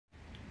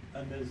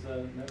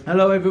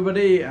Hello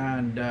everybody,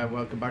 and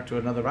welcome back to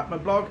another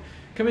RATMA blog,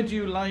 coming to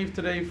you live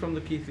today from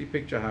the Keighley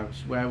Picture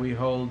House, where we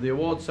hold the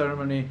award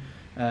ceremony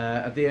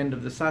at the end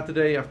of the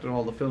Saturday after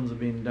all the films have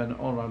been done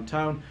all around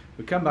town.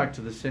 We come back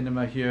to the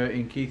cinema here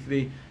in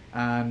Keighley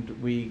and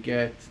we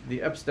get the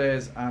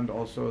upstairs and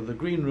also the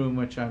green room,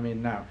 which I'm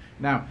in now.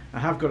 Now, I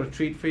have got a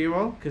treat for you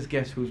all, because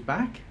guess who's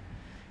back?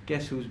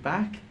 Guess who's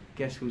back?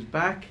 Guess who's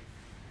back?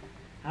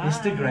 Hi.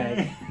 Mr.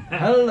 Greg.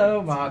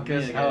 Hello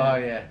Marcus, how are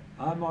you?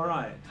 I'm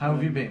alright. How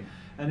have you been?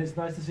 And it's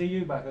nice to see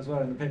you back as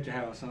well in the picture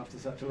house after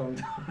such a long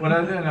time. Well,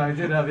 I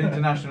did have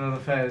international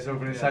affairs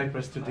over in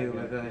Cyprus to deal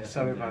with.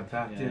 Sorry about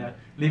that. Yeah.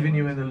 Leaving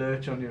you in the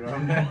lurch on your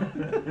own.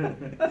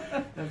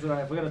 That's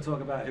alright. We're going to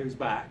talk about who's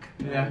back.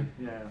 Yeah.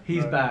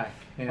 He's back.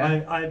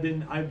 Yeah. I've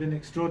been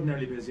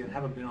extraordinarily busy and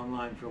haven't been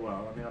online for a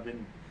while. I mean, I've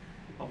been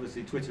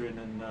obviously Twittering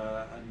and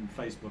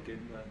Facebooking,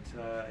 but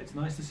it's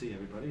nice to see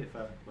everybody.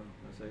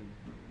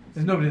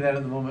 There's nobody there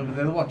at the moment, but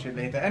they'll watch it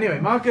later. Anyway,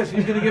 Marcus,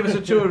 you're going to give us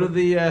a tour of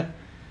the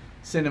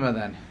cinema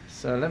then.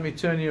 So let me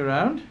turn you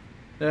around.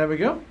 There we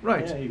go.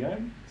 Right. There you go.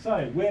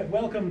 So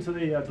welcome to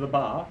the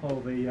bar,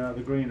 or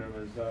the green room,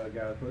 as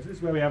Gareth puts it. This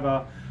is where we have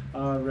our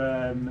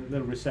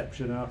little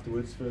reception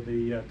afterwards for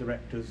the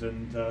directors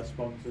and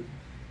sponsors.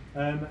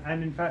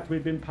 And in fact,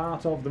 we've been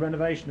part of the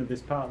renovation of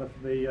this part of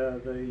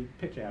the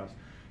picture house.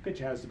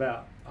 Picture house is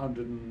about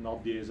 100 and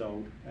odd years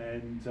old,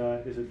 and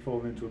this had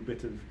fallen into a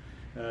bit of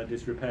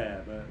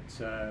disrepair, but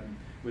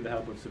with the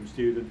help of some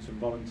students and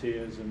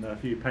volunteers and a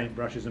few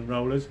paintbrushes and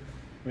rollers,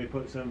 we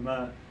put some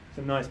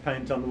nice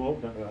paint on the wall.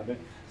 Don't know about it.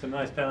 Some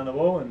nice paint on the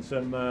wall,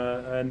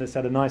 and it's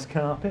had a nice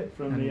carpet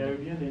from the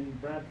Odeon in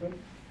Bradford.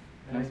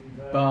 Nice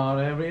bar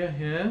area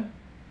here.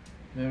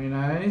 Very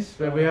nice.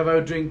 Where we have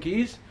our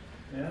drinkies.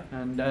 Yeah.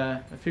 And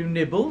a few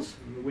nibbles.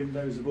 And the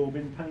windows have all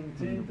been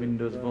painted. The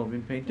windows have all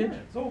been painted. Yeah,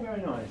 it's all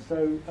very nice.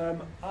 So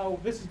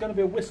this is going to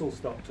be a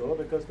whistle-stop tour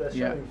because they're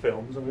showing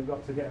films and we've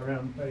got to get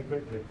around very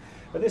quickly.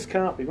 But this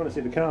carpet, you want to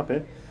see the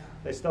carpet?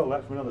 They stole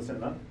that from another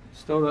cinema.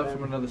 Stole that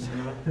from another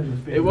cinema.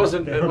 It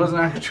wasn't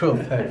actual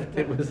theft.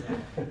 It was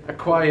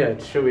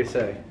acquired, shall we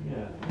say?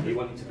 Yeah. You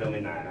wanted to film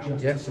in there now?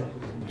 Yes.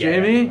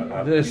 Jamie,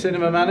 the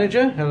cinema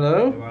manager.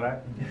 Hello. You all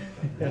right?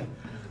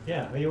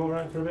 Yeah. Are you all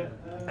right for a bit?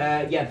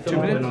 Yeah, 2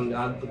 minutes? on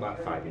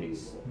about 5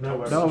 minutes. No,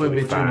 we'll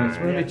be 2 minutes.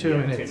 We'll be 2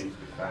 minutes.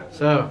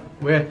 So,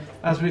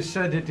 as we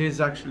said, it is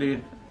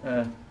actually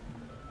a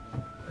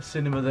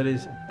cinema that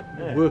is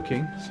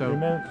working. So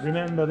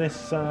remember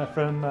this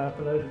from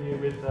for those of you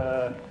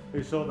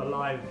who saw the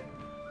live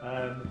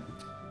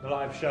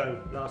show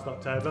last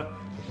October.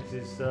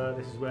 This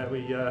is where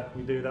we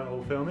do that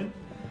all filming,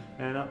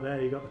 and up there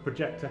you got the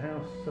projector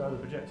house, the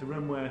projector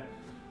room where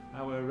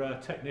our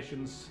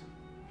technicians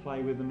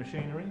play with the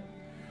machinery.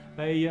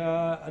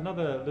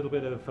 Another little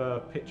bit of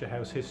picture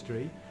house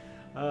history.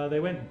 They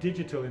went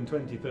digital in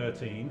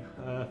 2013,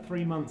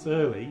 3 months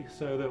early,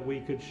 so that we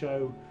could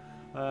show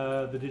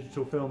the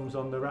digital films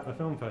on the RATMA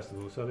Film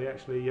Festival. So they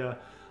actually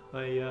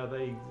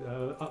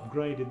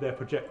upgraded their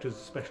projectors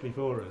especially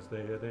for us.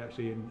 They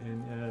actually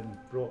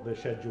brought their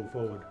schedule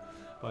forward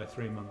by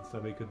 3 months so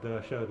we could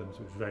show them, which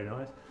was very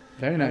nice.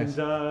 Very nice.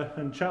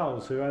 And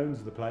Charles, who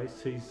owns the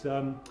place, he's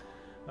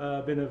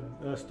been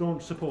a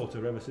staunch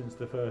supporter ever since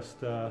the first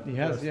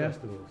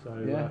festival.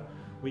 So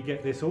we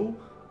get this all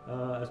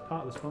as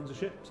part of the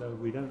sponsorship, so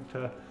we don't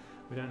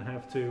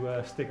have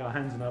to stick our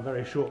hands in our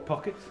very short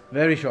pockets.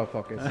 Very short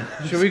pockets.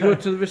 Shall we go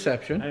to the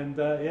reception? And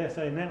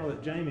so now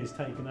that Jamie's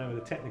taken over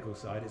the technical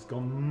side, it's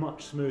gone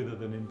much smoother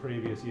than in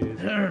previous years.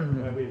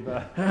 Where we've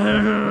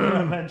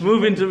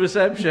move into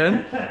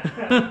reception.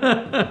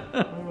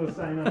 We'll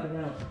say nothing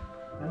else.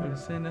 We'll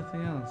say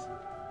nothing else.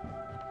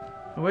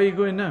 Where are you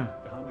going now?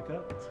 Behind the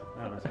curtains.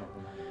 No, that's not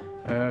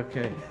good.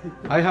 Okay.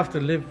 I have to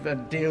live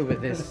and deal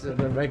with this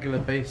on a regular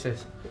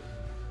basis.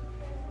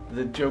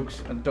 The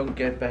jokes don't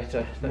get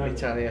better, let me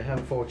tell you,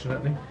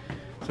 unfortunately.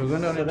 So we're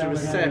going on into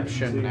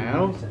reception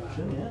now.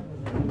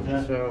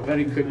 So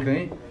very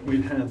quickly,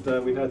 we've had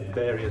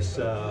various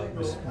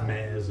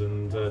mayors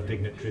and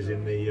dignitaries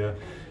in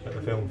at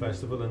the film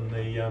festival, and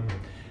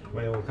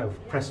we all have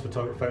press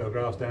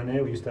photographs down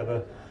here. We used to have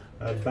a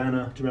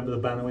banner. Do you remember the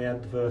banner we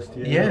had the first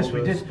year? Yes,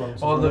 we did.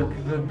 All the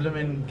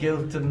blooming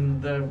gilt and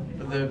the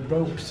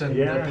ropes and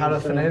the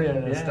paraphernalia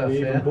and stuff. We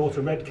even bought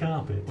a red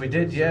carpet. We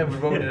did, yeah. We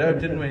rolled it out,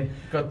 didn't we?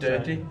 Got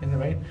dirty in the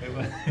rain.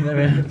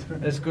 Anyway,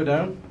 let's go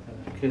down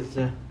because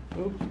I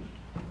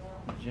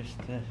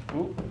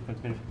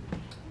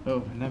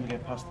never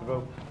get past the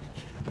rope.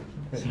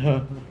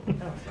 So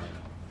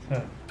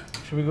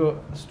should we go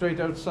straight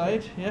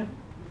outside? Yeah.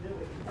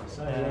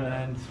 So,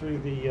 and through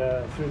the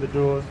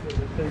doors,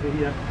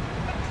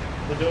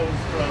 the doors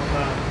from.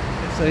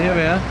 So here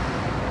we are.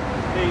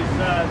 These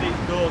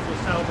doors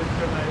were salvaged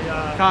from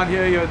a. Can't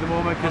hear you at the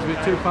moment because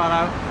we're too far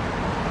out.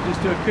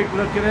 Just do a quick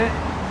look at it.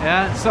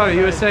 Yeah. Sorry,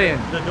 you were saying.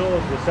 The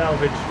doors were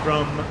salvaged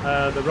from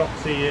the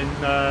Roxy in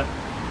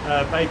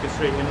Baker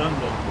Street in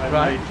London, where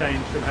they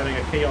changed from having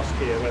a kiosk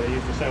here where they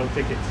used to sell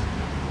tickets.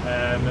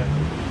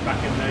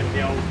 Back in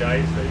the old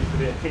days, there used to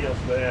be a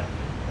kiosk there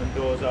and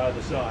doors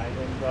either side.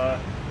 And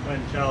when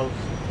Charles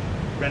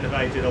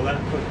renovated all that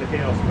and put the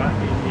kiosk back,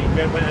 he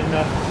went and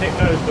ticked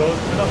those doors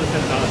to another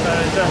cinema. So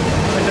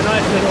it's a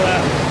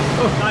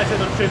nice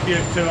little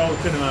tribute to old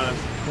cinemas.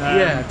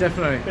 Yeah,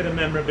 definitely. Bit of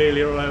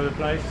memorabilia all over the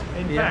place.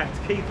 In Yeah. fact,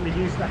 Keighley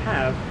used to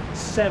have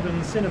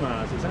 7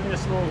 cinemas. It's only a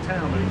small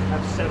town, but it used to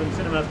have 7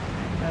 cinemas.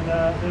 And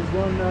there's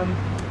one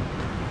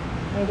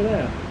over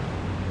there.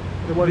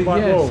 The one by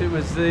Yes, wall. it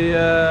was the.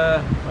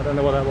 I don't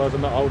know what that was.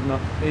 I'm not old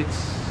enough. It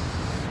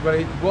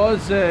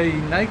was a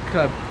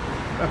nightclub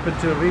up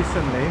until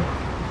recently.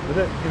 Was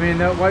it? You mean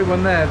that white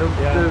one there?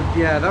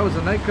 Yeah. That was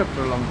a nightclub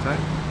for a long time.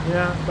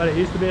 Yeah, but it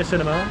used to be a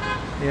cinema.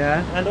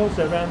 Yeah. And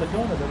also around the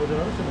corner there was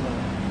another cinema.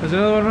 There's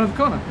another one around the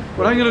corner.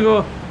 Well, I'm going to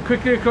go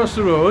quickly across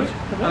the road.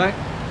 And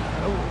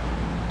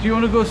do you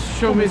want to go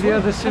show me the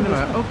other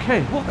cinema?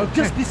 Okay. Okay.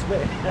 Just this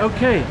way.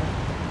 Okay.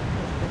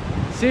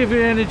 Save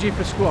your energy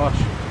for squash.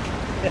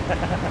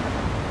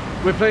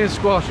 We're playing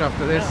squash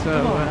after this. Now, So,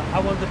 come on, I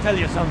want to tell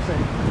you something.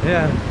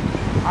 yeah.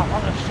 I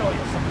want to show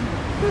you something.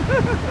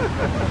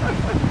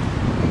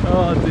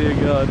 Oh dear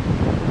God.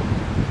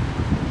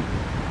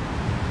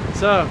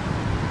 So,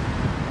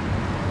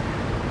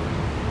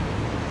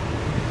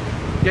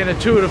 getting a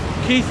tour of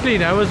Keighley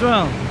now as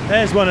well.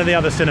 There's one of the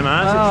other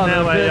cinemas. Oh, It's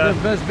now the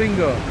best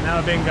bingo. now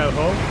a bingo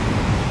hall.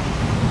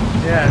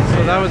 Yeah,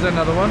 so that was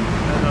another one.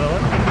 Another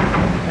one.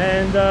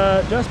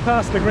 And just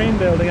past the green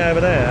building over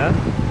there,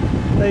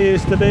 there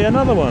used to be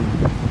another one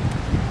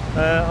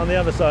on the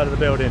other side of the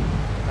building,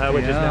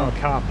 which is now a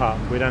car park.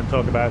 We don't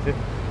talk about it.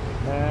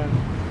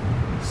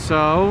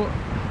 So,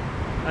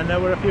 And there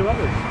were a few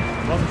others.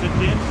 One's a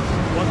gym,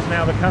 one's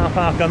now the car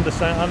park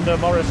under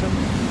Morrison.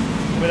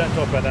 We don't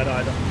talk about that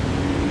either.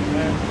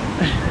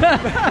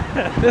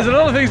 there's a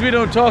lot of things we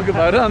don't talk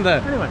about, aren't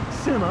there? Anyway,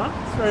 cinema.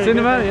 It's very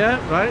Cinema, good.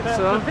 yeah, right. The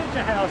So,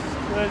 Picture House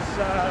was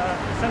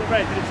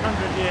celebrated its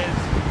 100 years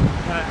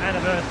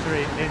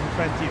anniversary in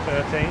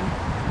 2013,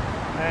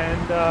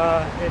 and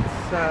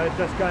it's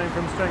just going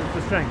from strength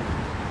to strength.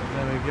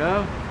 there we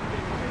go.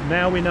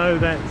 Now we know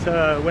that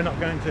we're not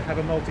going to have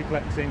a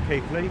multiplex in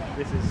Keighley.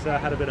 This has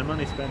had a bit of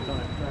money spent on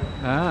it, so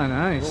Ah,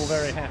 nice. we're all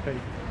very happy.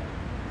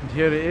 And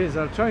here it is.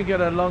 I'll try and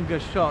get a longer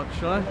shot,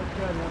 shall I? Let's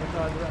go on the other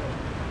side of the road.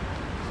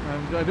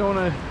 I don't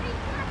want to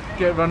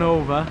get run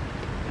over.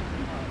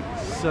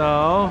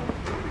 So,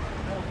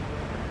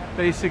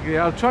 basically,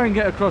 I'll try and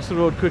get across the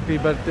road quickly,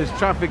 but there's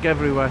traffic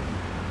everywhere.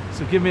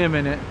 So give me a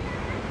minute.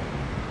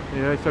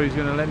 Yeah, I thought he was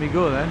going to let me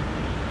go then.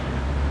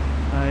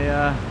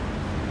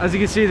 As you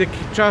can see, the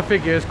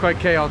traffic here is quite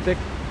chaotic.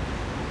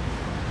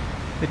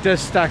 It does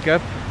stack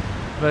up,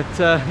 but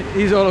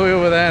he's all the way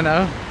over there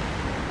now.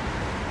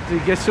 So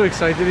he gets so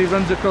excited he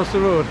runs across the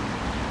road.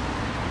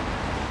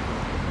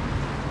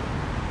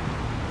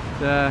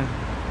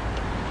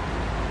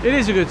 It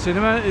is a good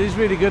cinema. It is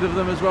really good of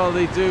them as well.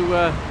 They do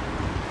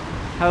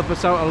help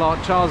us out a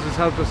lot. Charles has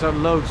helped us out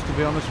loads, to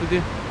be honest with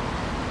you.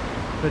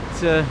 But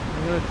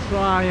I'm going to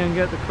try and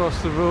get across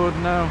the road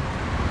now.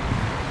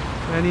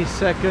 Any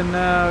second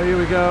now. Here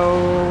we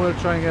go. We'll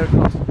try and get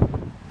across.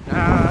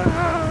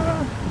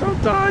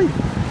 Don't die!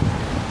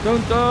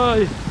 Don't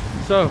die!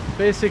 So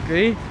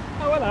basically,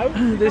 Oh,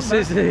 hello. this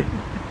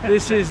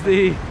is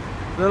the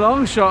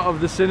long shot of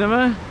the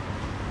cinema.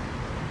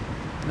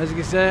 As you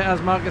can see,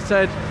 as Mark has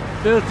said,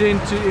 built in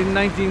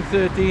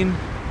 1913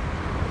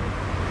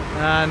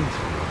 and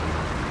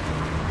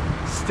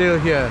still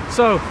here.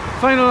 So,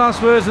 final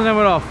last words and then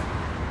we're off.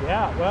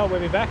 Yeah, well, we'll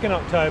be back in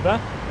October.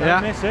 Don't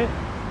Yeah. miss it.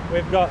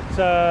 We've got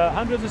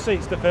hundreds of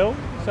seats to fill,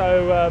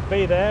 so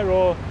be there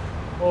or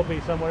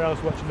be somewhere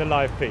else watching the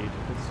live feed.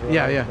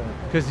 Yeah,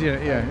 because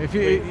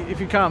if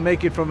you can't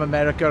make it from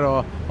America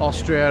or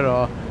Austria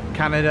or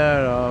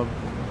Canada or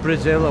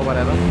Brazil or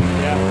whatever,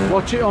 Yeah.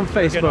 watch it on You're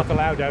Facebook. not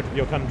allowed out of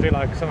your country,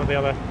 like some of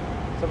the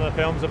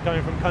films are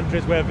coming from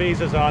countries where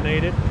visas are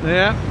needed.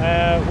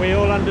 Yeah, We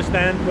all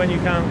understand when you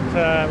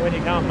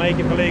can't make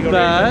it for legal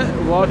but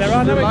reasons. watch But there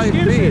are the no live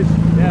excuses.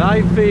 feed. Yeah.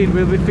 Live feed.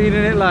 We'll be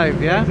feeding it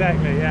live. Yeah.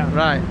 Exactly. Yeah.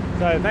 Right.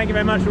 So thank you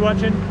very much for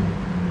watching.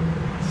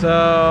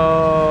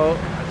 So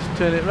let's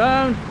turn it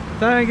round.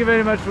 Thank you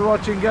very much for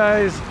watching,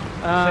 guys.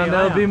 And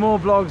there'll later. be more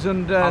vlogs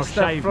and I'll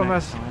stuff shave from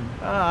next us. time.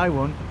 I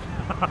won't.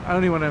 I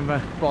only when I'm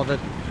bothered.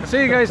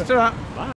 See you guys. Ta-ra. Bye.